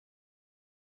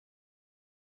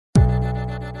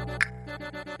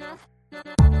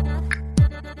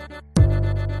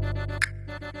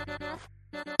Hello,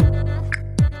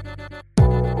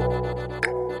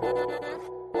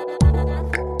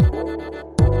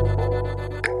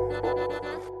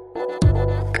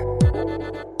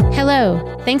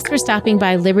 thanks for stopping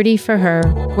by Liberty for Her,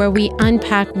 where we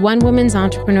unpack one woman's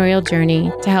entrepreneurial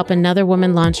journey to help another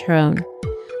woman launch her own.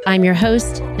 I'm your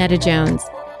host, Netta Jones.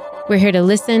 We're here to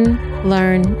listen,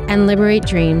 learn, and liberate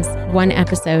dreams one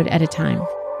episode at a time.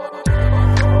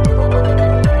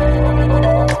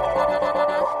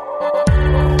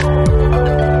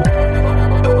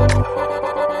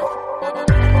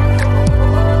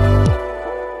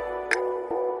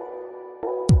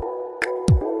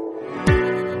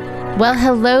 Well,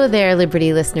 hello there,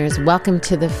 Liberty listeners. Welcome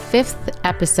to the 5th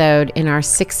episode in our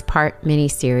 6-part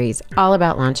mini-series, all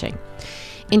about launching.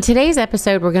 In today's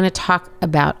episode, we're going to talk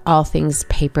about all things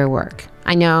paperwork.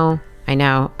 I know,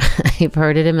 I've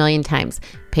heard it a million times.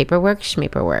 Paperwork,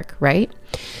 schmaperwork, right?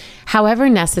 However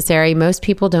necessary, most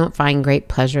people don't find great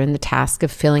pleasure in the task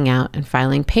of filling out and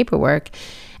filing paperwork,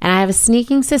 and I have a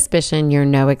sneaking suspicion you're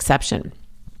no exception.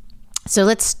 So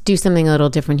let's do something a little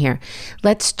different here.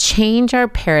 Let's change our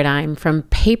paradigm from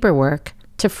paperwork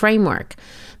to framework,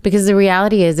 because the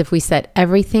reality is if we set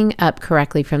everything up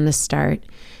correctly from the start,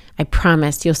 I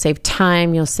promise you'll save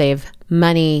time, you'll save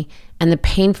money, and the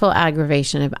painful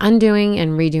aggravation of undoing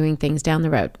and redoing things down the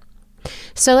road.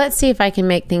 So let's see if I can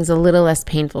make things a little less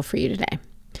painful for you today.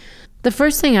 The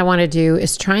first thing I want to do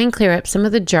is try and clear up some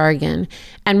of the jargon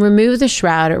and remove the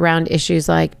shroud around issues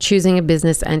like choosing a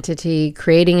business entity,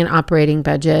 creating an operating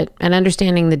budget, and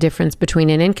understanding the difference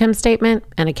between an income statement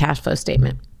and a cash flow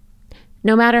statement.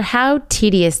 No matter how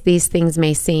tedious these things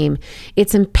may seem,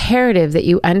 it's imperative that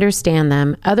you understand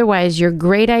them. Otherwise, your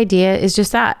great idea is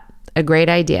just that, a great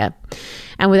idea.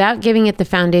 And without giving it the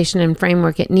foundation and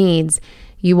framework it needs,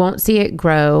 you won't see it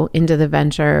grow into the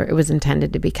venture it was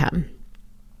intended to become.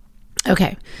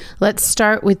 Okay, let's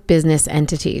start with business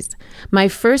entities. My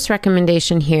first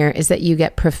recommendation here is that you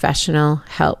get professional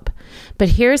help. But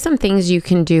here are some things you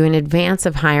can do in advance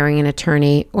of hiring an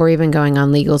attorney or even going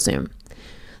on LegalZoom.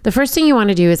 The first thing you want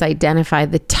to do is identify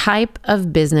the type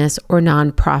of business or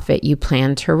nonprofit you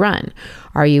plan to run.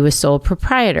 Are you a sole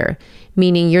proprietor,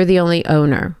 meaning you're the only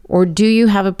owner? Or do you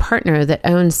have a partner that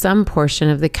owns some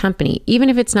portion of the company? Even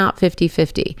if it's not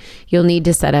 50-50, you'll need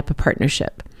to set up a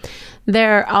partnership.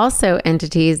 There are also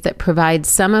entities that provide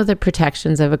some of the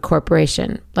protections of a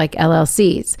corporation, like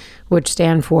LLCs, which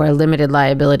stand for limited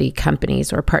liability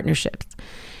companies or partnerships.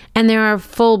 And there are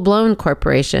full-blown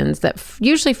corporations that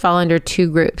usually fall under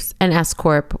two groups, an S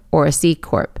Corp or a C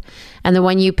Corp. And the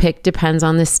one you pick depends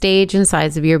on the stage and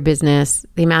size of your business,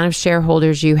 the amount of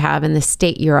shareholders you have, and the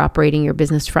state you're operating your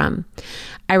business from.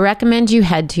 I recommend you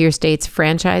head to your state's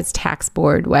Franchise Tax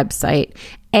Board website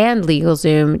and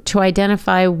LegalZoom to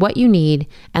identify what you need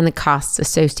and the costs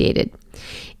associated.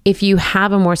 If you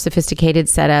have a more sophisticated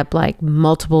setup like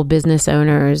multiple business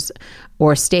owners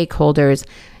or stakeholders,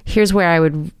 here's where I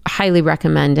would highly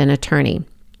recommend an attorney.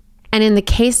 And in the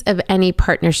case of any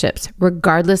partnerships,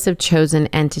 regardless of chosen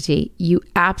entity, you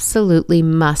absolutely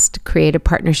must create a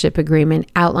partnership agreement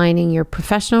outlining your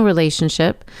professional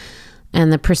relationship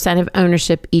and the percent of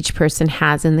ownership each person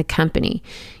has in the company.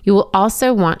 You will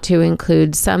also want to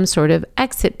include some sort of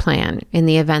exit plan in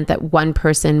the event that one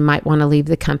person might want to leave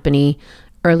the company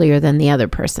earlier than the other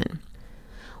person.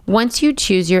 Once you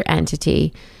choose your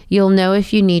entity, you'll know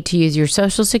if you need to use your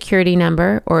social security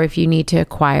number or if you need to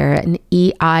acquire an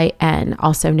EIN,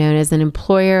 also known as an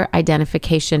employer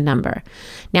identification number.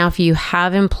 Now, if you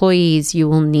have employees, you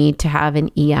will need to have an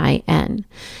EIN.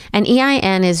 An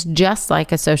EIN is just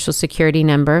like a social security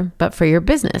number, but for your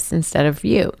business instead of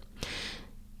you.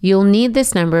 You'll need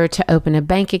this number to open a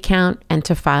bank account and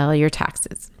to file your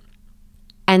taxes.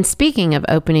 And speaking of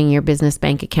opening your business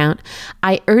bank account,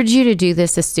 I urge you to do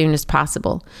this as soon as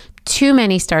possible. Too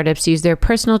many startups use their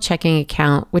personal checking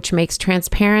account, which makes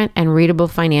transparent and readable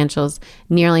financials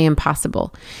nearly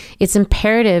impossible. It's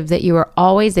imperative that you are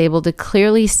always able to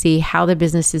clearly see how the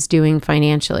business is doing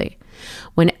financially.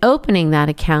 When opening that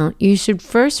account, you should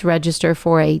first register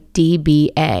for a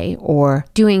DBA, or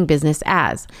doing business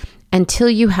as. Until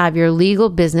you have your legal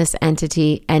business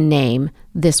entity and name,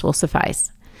 this will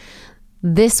suffice.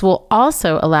 This will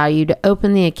also allow you to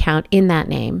open the account in that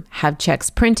name, have checks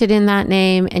printed in that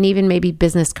name, and even maybe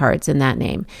business cards in that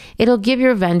name. It'll give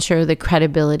your venture the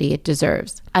credibility it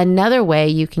deserves. Another way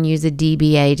you can use a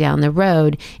DBA down the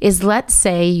road is, let's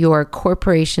say your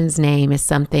corporation's name is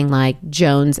something like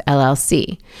Jones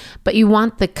LLC, but you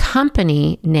want the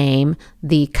company name,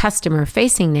 the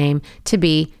customer-facing name, to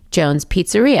be Jones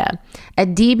Pizzeria. A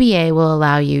DBA will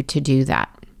allow you to do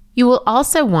that. You will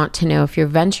also want to know if your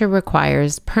venture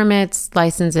requires permits,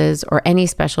 licenses, or any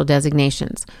special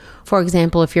designations. For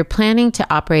example, if you're planning to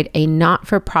operate a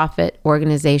not-for-profit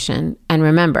organization, and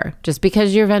remember, just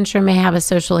because your venture may have a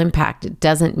social impact, it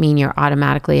doesn't mean you're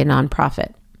automatically a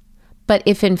nonprofit. But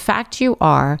if in fact you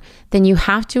are, then you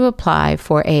have to apply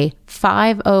for a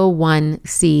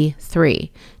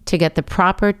 501c3 to get the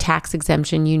proper tax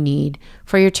exemption you need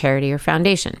for your charity or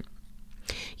foundation.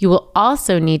 You will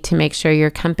also need to make sure your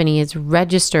company is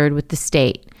registered with the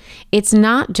state. It's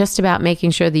not just about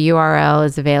making sure the URL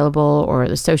is available or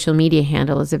the social media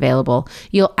handle is available.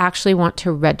 You'll actually want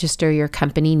to register your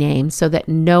company name so that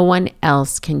no one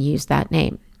else can use that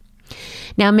name.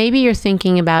 Now, maybe you're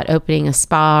thinking about opening a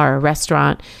spa or a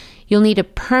restaurant. You'll need a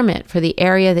permit for the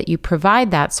area that you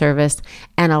provide that service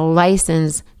and a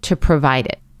license to provide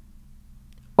it.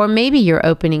 Or maybe you're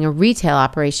opening a retail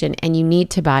operation and you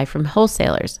need to buy from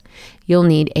wholesalers. You'll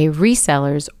need a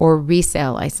reseller's or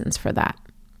resale license for that.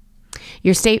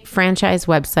 Your state franchise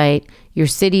website, your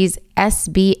city's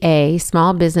SBA,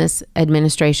 Small Business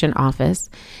Administration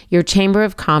office, your Chamber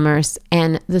of Commerce,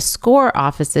 and the SCORE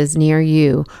offices near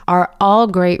you are all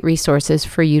great resources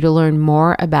for you to learn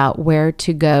more about where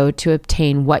to go to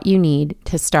obtain what you need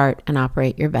to start and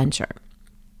operate your venture.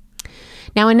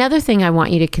 Now, another thing I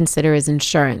want you to consider is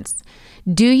insurance.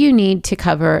 Do you need to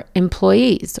cover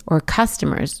employees or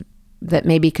customers that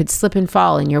maybe could slip and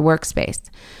fall in your workspace?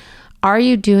 Are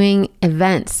you doing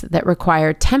events that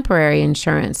require temporary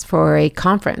insurance for a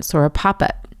conference or a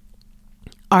pop-up?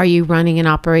 Are you running an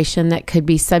operation that could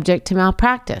be subject to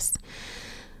malpractice?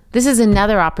 This is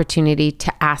another opportunity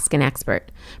to ask an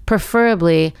expert,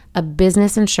 preferably a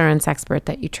business insurance expert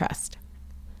that you trust.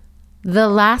 The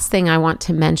last thing I want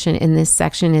to mention in this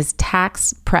section is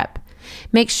tax prep.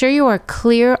 Make sure you are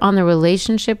clear on the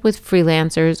relationship with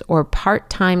freelancers or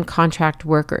part-time contract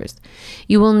workers.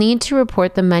 You will need to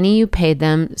report the money you paid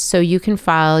them so you can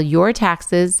file your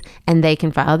taxes and they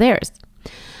can file theirs.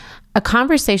 A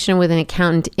conversation with an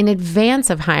accountant in advance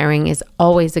of hiring is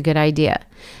always a good idea.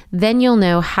 Then you'll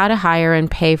know how to hire and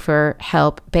pay for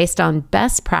help based on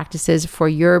best practices for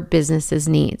your business's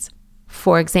needs.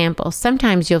 For example,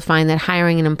 sometimes you'll find that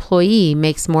hiring an employee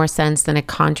makes more sense than a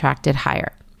contracted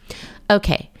hire.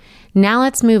 Okay, now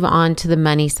let's move on to the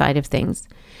money side of things.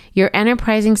 Your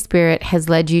enterprising spirit has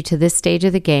led you to this stage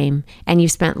of the game, and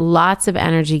you've spent lots of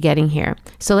energy getting here.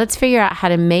 So let's figure out how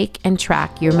to make and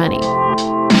track your money.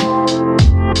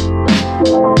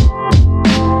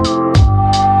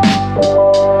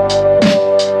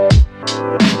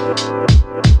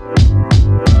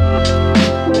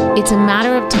 It's a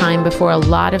matter of time before a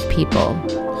lot of people,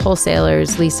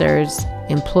 wholesalers, leasers,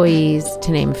 employees,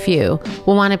 to name a few,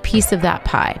 will want a piece of that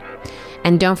pie.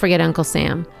 And don't forget Uncle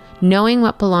Sam. Knowing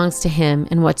what belongs to him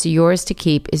and what's yours to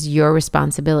keep is your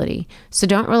responsibility. So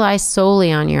don't rely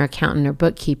solely on your accountant or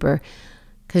bookkeeper,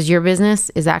 because your business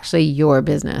is actually your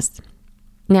business.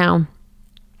 Now,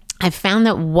 I've found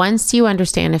that once you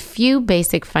understand a few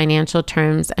basic financial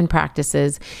terms and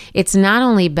practices, it's not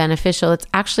only beneficial, it's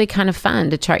actually kind of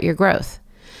fun to chart your growth.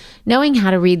 Knowing how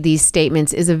to read these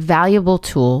statements is a valuable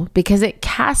tool because it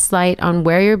casts light on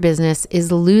where your business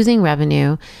is losing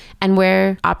revenue and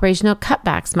where operational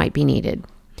cutbacks might be needed.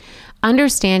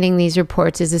 Understanding these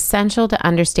reports is essential to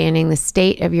understanding the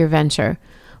state of your venture.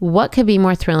 What could be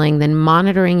more thrilling than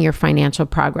monitoring your financial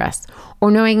progress or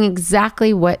knowing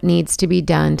exactly what needs to be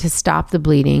done to stop the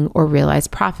bleeding or realize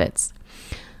profits?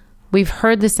 We've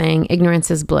heard the saying,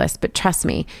 ignorance is bliss, but trust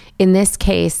me, in this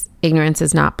case, ignorance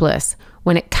is not bliss.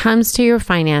 When it comes to your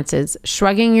finances,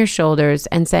 shrugging your shoulders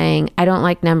and saying, I don't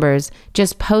like numbers,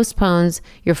 just postpones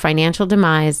your financial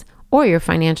demise or your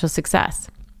financial success.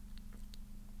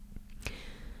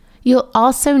 You'll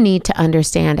also need to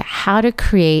understand how to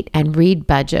create and read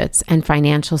budgets and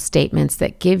financial statements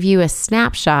that give you a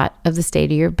snapshot of the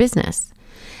state of your business.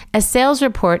 A sales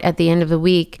report at the end of the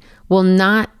week will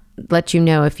not let you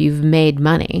know if you've made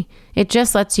money. It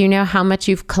just lets you know how much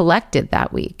you've collected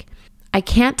that week. I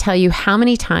can't tell you how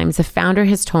many times a founder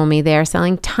has told me they are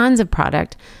selling tons of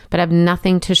product but have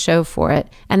nothing to show for it,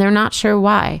 and they're not sure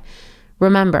why.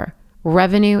 Remember,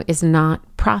 revenue is not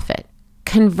profit.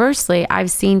 Conversely, I've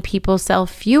seen people sell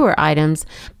fewer items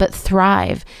but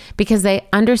thrive because they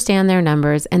understand their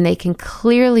numbers and they can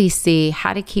clearly see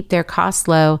how to keep their costs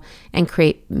low and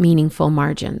create meaningful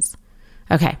margins.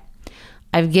 Okay,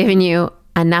 I've given you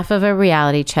enough of a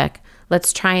reality check.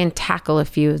 Let's try and tackle a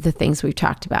few of the things we've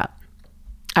talked about.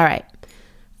 All right.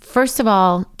 First of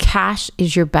all, cash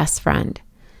is your best friend.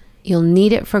 You'll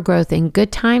need it for growth in good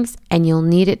times, and you'll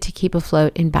need it to keep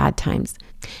afloat in bad times.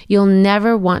 You'll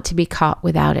never want to be caught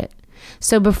without it.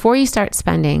 So before you start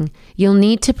spending, you'll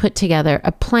need to put together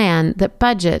a plan that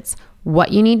budgets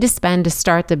what you need to spend to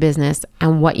start the business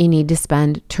and what you need to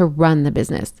spend to run the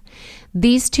business.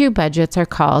 These two budgets are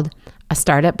called a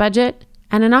startup budget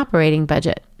and an operating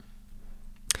budget.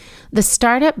 The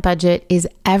startup budget is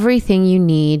everything you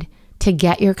need to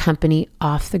get your company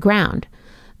off the ground.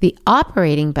 The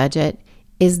operating budget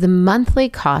is the monthly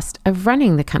cost of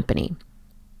running the company.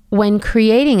 When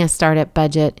creating a startup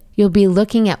budget, you'll be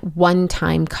looking at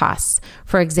one-time costs.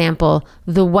 For example,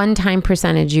 the one-time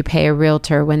percentage you pay a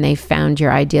realtor when they found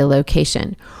your ideal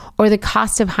location, or the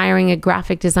cost of hiring a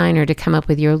graphic designer to come up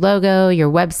with your logo,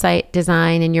 your website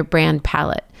design, and your brand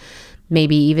palette,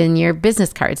 maybe even your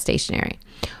business card stationery,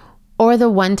 or the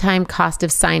one-time cost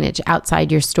of signage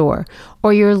outside your store,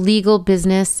 or your legal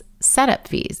business setup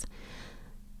fees.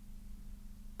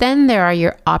 Then there are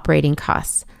your operating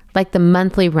costs, like the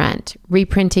monthly rent,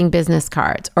 reprinting business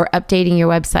cards, or updating your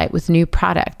website with new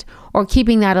product, or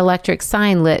keeping that electric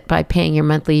sign lit by paying your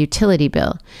monthly utility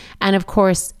bill, and of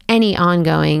course, any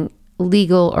ongoing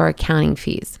legal or accounting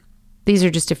fees. These are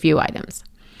just a few items.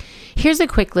 Here's a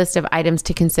quick list of items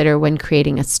to consider when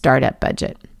creating a startup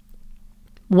budget.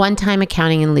 One-time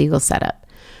accounting and legal setup,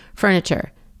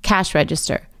 furniture, cash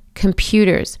register,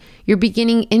 computers, your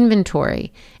beginning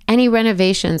inventory, any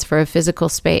renovations for a physical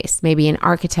space, maybe an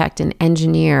architect, an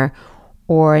engineer,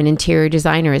 or an interior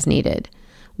designer is needed.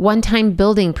 One-time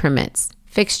building permits,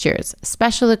 fixtures,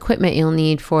 special equipment you'll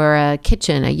need for a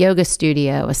kitchen, a yoga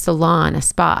studio, a salon, a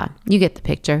spa. You get the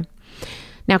picture.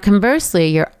 Now, conversely,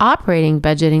 your operating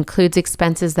budget includes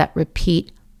expenses that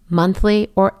repeat monthly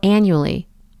or annually.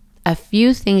 A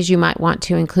few things you might want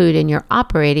to include in your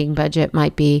operating budget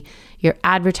might be your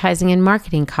advertising and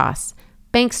marketing costs,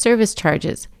 bank service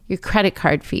charges, your credit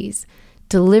card fees,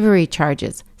 delivery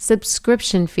charges,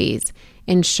 subscription fees,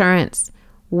 insurance,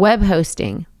 web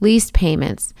hosting, lease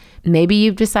payments. Maybe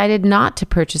you've decided not to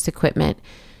purchase equipment.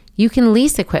 You can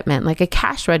lease equipment like a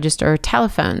cash register or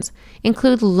telephones.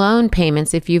 Include loan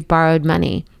payments if you've borrowed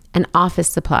money, and office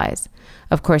supplies.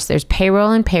 Of course, there's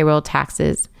payroll and payroll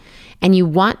taxes. And you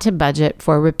want to budget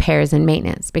for repairs and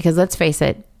maintenance because let's face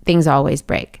it, things always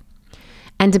break.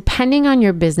 And depending on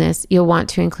your business, you'll want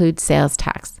to include sales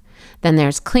tax. Then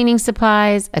there's cleaning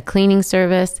supplies, a cleaning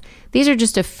service. These are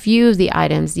just a few of the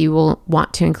items you will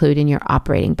want to include in your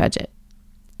operating budget.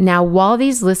 Now, while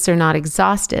these lists are not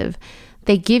exhaustive,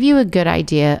 they give you a good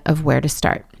idea of where to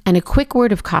start. And a quick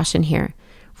word of caution here.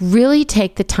 Really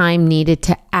take the time needed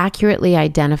to accurately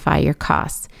identify your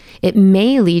costs. It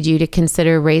may lead you to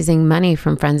consider raising money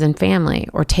from friends and family,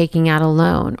 or taking out a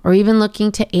loan, or even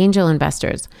looking to angel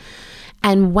investors.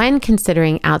 And when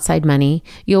considering outside money,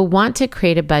 you'll want to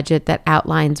create a budget that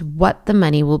outlines what the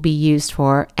money will be used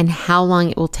for and how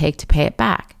long it will take to pay it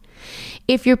back.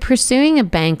 If you're pursuing a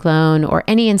bank loan or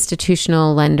any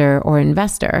institutional lender or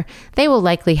investor, they will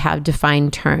likely have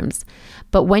defined terms.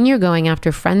 But when you're going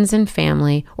after friends and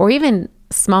family, or even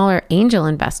smaller angel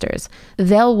investors,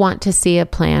 they'll want to see a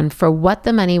plan for what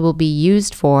the money will be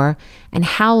used for and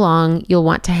how long you'll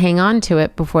want to hang on to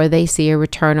it before they see a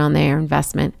return on their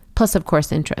investment, plus, of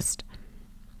course, interest.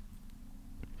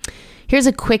 Here's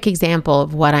a quick example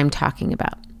of what I'm talking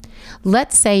about.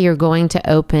 Let's say you're going to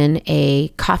open a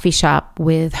coffee shop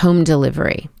with home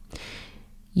delivery.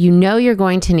 You know you're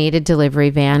going to need a delivery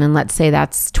van, and let's say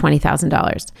that's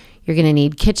 $20,000. You're going to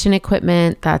need kitchen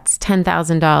equipment, that's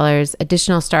 $10,000.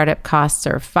 Additional startup costs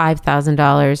are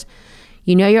 $5,000.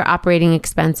 You know your operating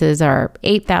expenses are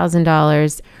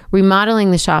 $8,000.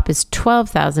 Remodeling the shop is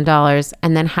 $12,000.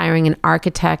 And then hiring an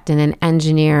architect and an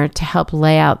engineer to help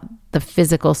lay out the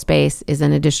physical space is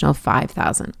an additional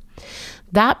 $5,000.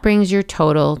 That brings your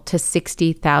total to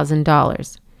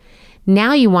 $60,000.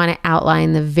 Now you want to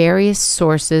outline the various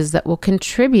sources that will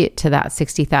contribute to that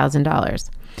 $60,000.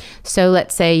 So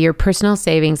let's say your personal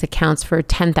savings accounts for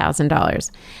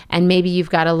 $10,000, and maybe you've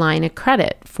got a line of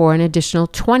credit for an additional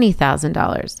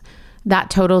 $20,000. That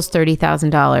totals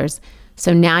 $30,000.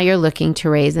 So now you're looking to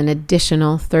raise an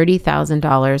additional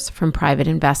 $30,000 from private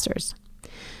investors.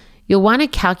 You'll want to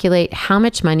calculate how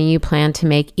much money you plan to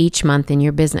make each month in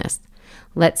your business.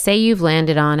 Let's say you've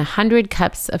landed on 100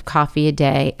 cups of coffee a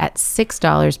day at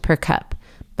 $6 per cup.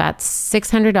 That's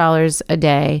 $600 a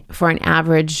day for an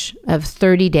average of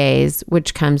 30 days,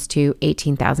 which comes to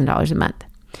 $18,000 a month.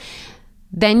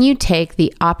 Then you take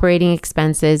the operating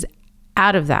expenses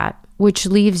out of that, which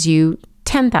leaves you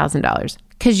 $10,000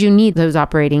 because you need those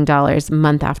operating dollars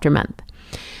month after month.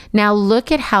 Now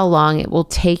look at how long it will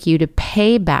take you to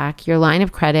pay back your line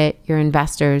of credit, your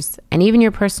investors, and even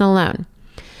your personal loan.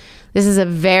 This is a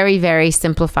very, very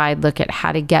simplified look at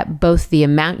how to get both the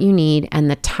amount you need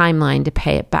and the timeline to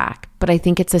pay it back, but I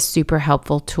think it's a super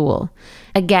helpful tool.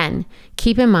 Again,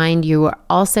 keep in mind you are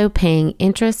also paying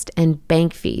interest and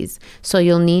bank fees, so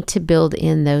you'll need to build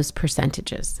in those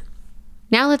percentages.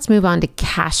 Now let's move on to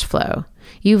cash flow.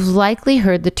 You've likely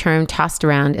heard the term tossed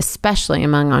around, especially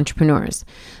among entrepreneurs.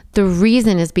 The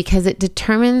reason is because it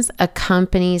determines a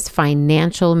company's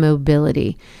financial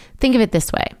mobility. Think of it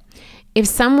this way. If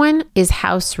someone is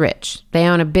house rich, they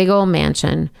own a big old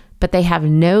mansion, but they have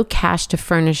no cash to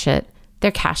furnish it,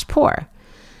 they're cash poor.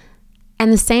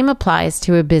 And the same applies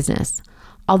to a business.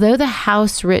 Although the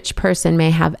house rich person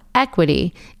may have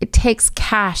equity, it takes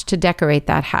cash to decorate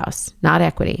that house, not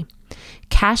equity.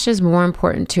 Cash is more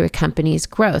important to a company's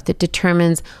growth. It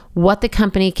determines what the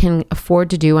company can afford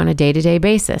to do on a day-to-day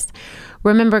basis.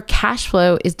 Remember, cash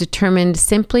flow is determined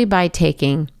simply by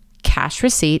taking cash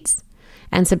receipts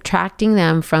and subtracting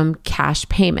them from cash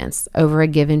payments over a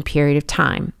given period of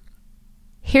time.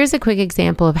 Here's a quick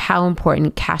example of how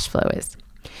important cash flow is.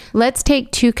 Let's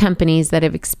take two companies that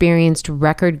have experienced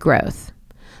record growth.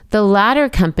 The latter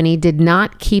company did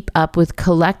not keep up with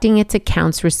collecting its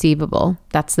accounts receivable,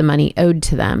 that's the money owed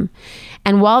to them,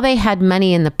 and while they had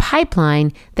money in the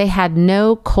pipeline, they had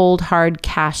no cold hard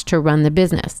cash to run the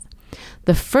business.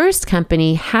 The first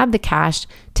company had the cash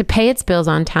to pay its bills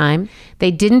on time.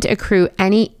 They didn't accrue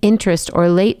any interest or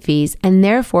late fees and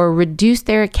therefore reduced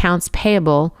their accounts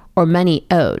payable or money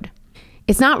owed.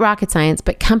 It's not rocket science,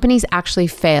 but companies actually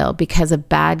fail because of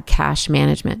bad cash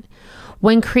management.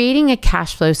 When creating a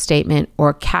cash flow statement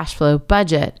or cash flow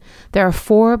budget, there are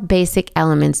 4 basic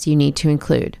elements you need to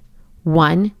include.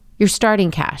 1, your starting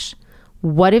cash.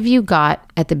 What have you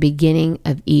got at the beginning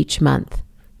of each month?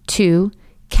 2,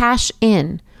 cash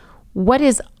in. What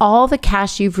is all the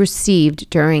cash you've received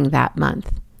during that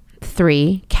month?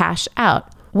 3, cash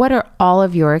out. What are all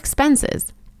of your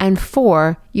expenses? And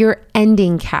 4, your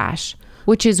ending cash,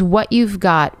 which is what you've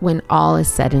got when all is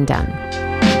said and done.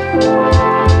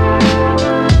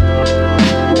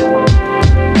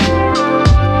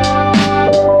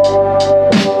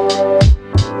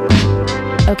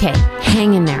 Okay,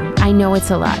 hang in there. I know it's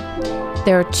a lot.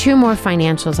 There are 2 more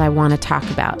financials I want to talk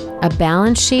about, a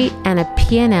balance sheet and a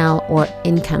P&L or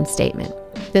income statement.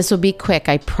 This will be quick,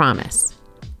 I promise.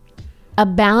 A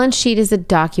balance sheet is a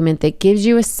document that gives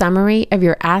you a summary of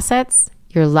your assets,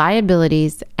 your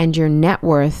liabilities, and your net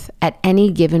worth at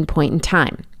any given point in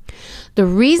time. The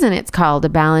reason it's called a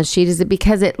balance sheet is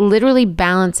because it literally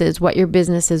balances what your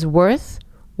business is worth,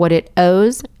 what it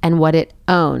owes, and what it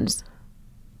owns.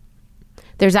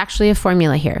 There's actually a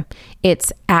formula here.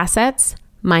 It's assets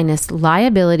minus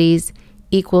liabilities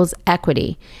equals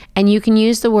equity. And you can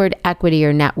use the word equity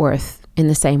or net worth in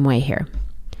the same way here.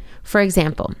 For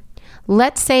example,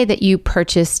 let's say that you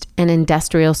purchased an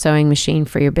industrial sewing machine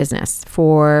for your business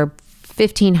for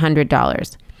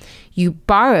 $1,500. You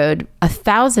borrowed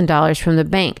 $1,000 from the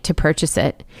bank to purchase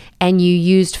it, and you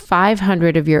used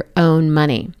 $500 of your own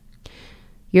money.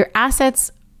 Your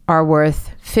assets are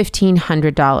worth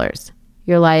 $1,500.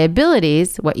 Your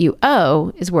liabilities, what you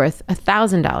owe, is worth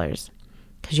 $1,000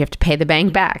 because you have to pay the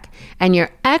bank back. And your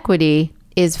equity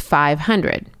is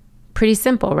 $500. Pretty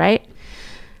simple, right?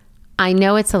 I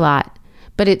know it's a lot,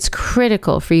 but it's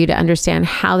critical for you to understand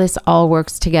how this all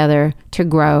works together to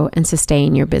grow and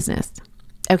sustain your business.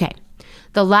 Okay,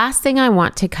 the last thing I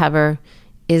want to cover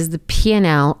is the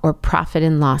P&L or profit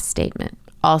and loss statement,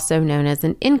 also known as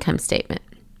an income statement.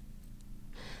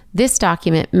 This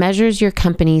document measures your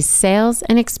company's sales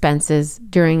and expenses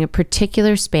during a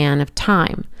particular span of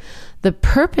time. The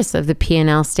purpose of the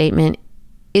P&L statement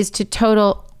is to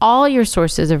total all your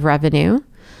sources of revenue,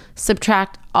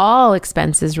 subtract all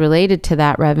expenses related to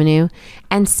that revenue,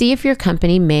 and see if your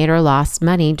company made or lost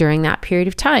money during that period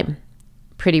of time.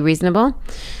 Pretty reasonable.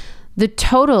 The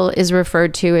total is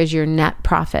referred to as your net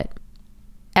profit.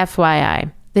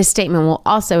 FYI. This statement will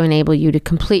also enable you to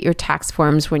complete your tax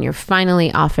forms when you're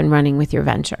finally off and running with your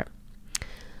venture.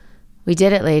 We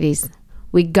did it, ladies.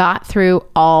 We got through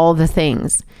all the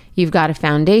things. You've got a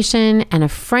foundation and a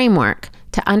framework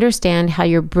to understand how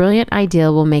your brilliant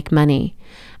idea will make money.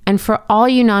 And for all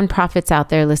you nonprofits out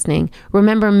there listening,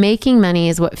 remember making money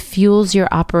is what fuels your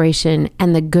operation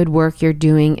and the good work you're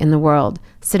doing in the world.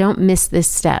 So don't miss this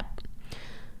step.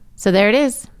 So there it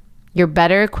is. You're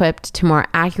better equipped to more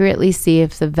accurately see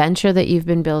if the venture that you've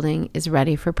been building is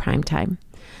ready for prime time.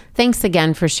 Thanks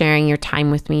again for sharing your time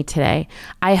with me today.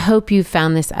 I hope you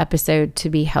found this episode to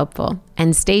be helpful,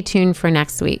 and stay tuned for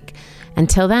next week.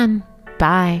 Until then,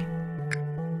 bye.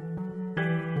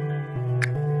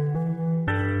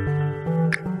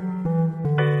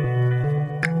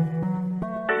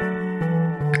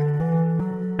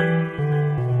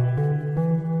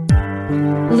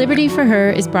 Liberty for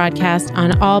Her is broadcast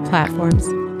on all platforms: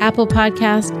 Apple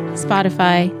Podcast,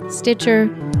 Spotify, Stitcher,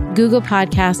 Google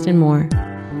Podcast, and more.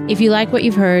 If you like what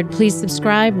you've heard, please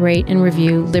subscribe, rate, and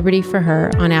review Liberty for Her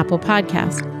on Apple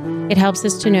Podcast. It helps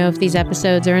us to know if these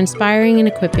episodes are inspiring and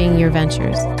equipping your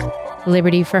ventures.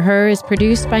 Liberty for Her is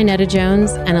produced by Netta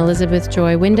Jones and Elizabeth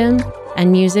Joy Wyndham,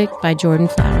 and music by Jordan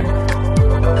Flower.